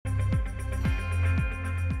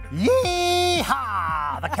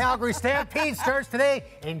Yeehaw! The Calgary Stampede starts today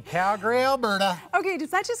in Calgary, Alberta. Okay,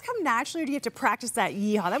 does that just come naturally or do you have to practice that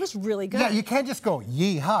yeehaw? That was really good. Yeah, you can't just go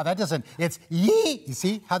yeehaw. That doesn't, it's yee. You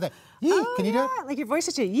see how that, yee, can you do it? Like your voice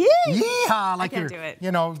is just yee. Yeehaw, like can't you're, do it.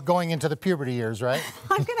 you know, going into the puberty years, right?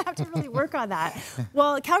 I'm going to have to really work on that.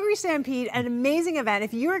 Well, Calgary Stampede, an amazing event.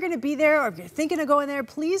 If you're going to be there or if you're thinking of going there,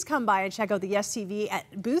 please come by and check out the Yes TV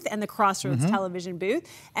booth and the Crossroads television booth.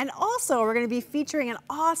 And also, we're going to be featuring an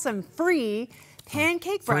awesome free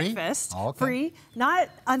pancake breakfast. Okay. Free, not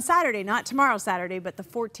on Saturday, not tomorrow Saturday, but the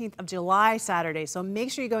 14th of July Saturday. So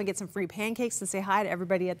make sure you go and get some free pancakes and say hi to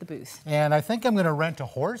everybody at the booth. And I think I'm going to rent a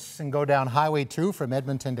horse and go down Highway 2 from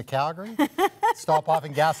Edmonton to Calgary. Stop off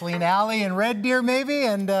in Gasoline Alley in Red Deer maybe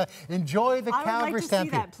and enjoy the Calgary Stampede. I would like to see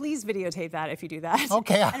that. Please videotape that if you do that.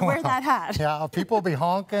 Okay, and wear that hat. Yeah, people will be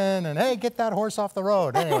honking and hey, get that horse off the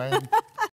road. Anyway.